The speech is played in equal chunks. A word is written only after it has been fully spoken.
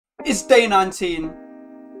It's day 19.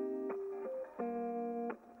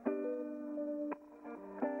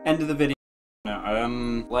 End of the video.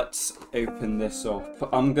 Let's open this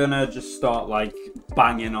up. I'm gonna just start like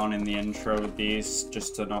banging on in the intro with these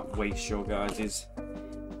just to not waste your guys'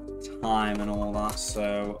 time and all that.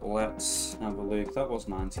 So let's have a look. That was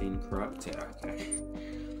 19, correct? Yeah, okay.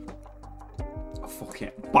 Oh, fuck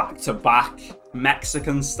it. Back to back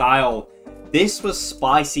Mexican style. This was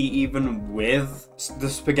spicy even with the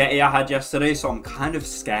spaghetti I had yesterday, so I'm kind of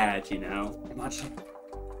scared, you know? Imagine.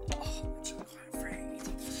 Oh, I'm actually quite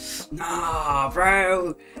afraid. Nah,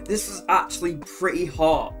 bro. This is actually pretty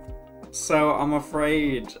hot. So I'm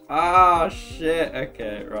afraid. Ah, shit.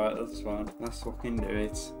 Okay, right, that's fine. Let's fucking do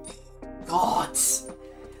it. God!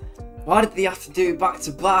 Why did they have to do it back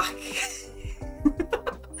to back?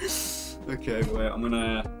 Okay, wait, I'm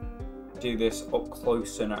gonna do this up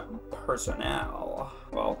close and personal.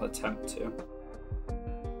 Well, I'll attempt to.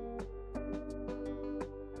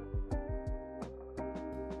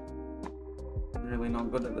 Really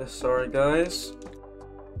not good at this, sorry guys.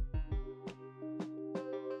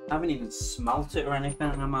 I haven't even smelt it or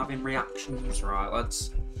anything and I'm having reactions. Right,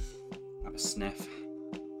 let's have a sniff.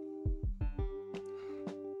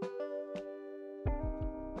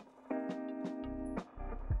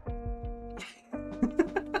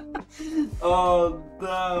 Oh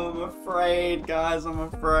no, I'm afraid, guys, I'm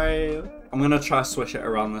afraid. I'm gonna try to swish it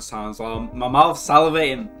around this time as well. My mouth's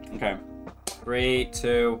salivating. Okay, 3,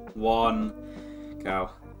 2, 1, go.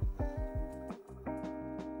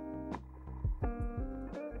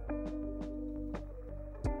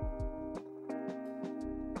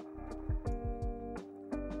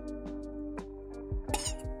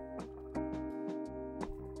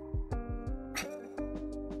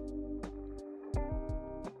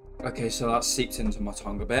 Okay, so that seeped into my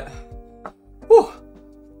tongue a bit. Whew.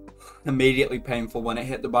 Immediately painful when it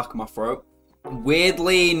hit the back of my throat.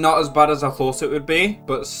 Weirdly, not as bad as I thought it would be,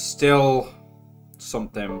 but still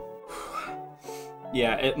something.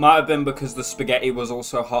 Yeah, it might have been because the spaghetti was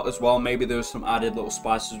also hot as well. Maybe there was some added little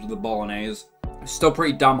spices with the bolognese. It's still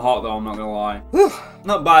pretty damn hot though, I'm not gonna lie. Whew.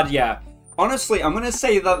 Not bad, yeah. Honestly, I'm gonna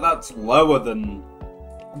say that that's lower than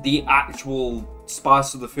the actual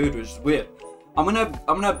spice of the food, which is weird. I'm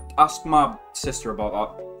gonna ask my sister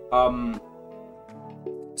about that.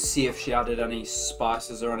 See if she added any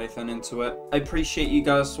spices or anything into it. I appreciate you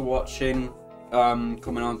guys for watching.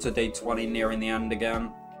 Coming on to day 20, nearing the end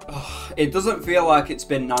again. Oh, it doesn't feel like it's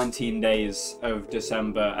been 19 days of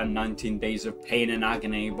December and 19 days of pain and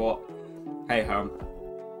agony, but hey ho.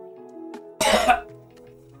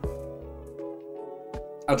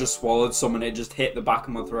 I just swallowed some and it just hit the back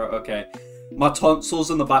of my throat. Okay, my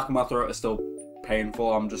tonsils in the back of my throat are still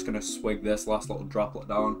painful. I'm just gonna swig this last little droplet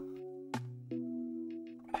down.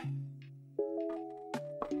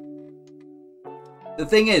 The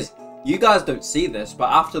thing is, you guys don't see this, but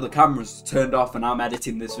after the camera's turned off and I'm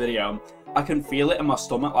editing this video, I can feel it in my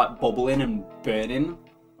stomach like bubbling and burning.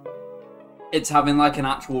 It's having like an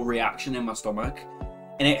actual reaction in my stomach,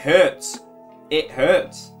 and it hurts. It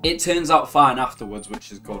hurts. It turns out fine afterwards,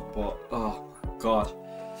 which is good, but oh my god.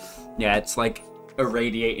 Yeah, it's like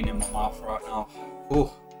irradiating in my mouth right now. Ooh.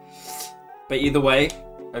 But either way,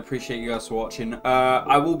 I appreciate you guys for watching.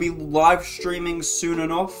 I will be live streaming soon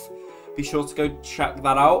enough. Be sure to go check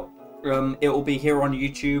that out. It will be here on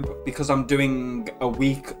YouTube because I'm doing a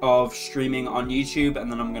week of streaming on YouTube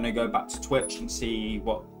and then I'm going to go back to Twitch and see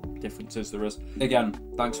what differences there is. Again,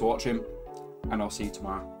 thanks for watching and I'll see you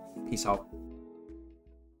tomorrow. Peace out.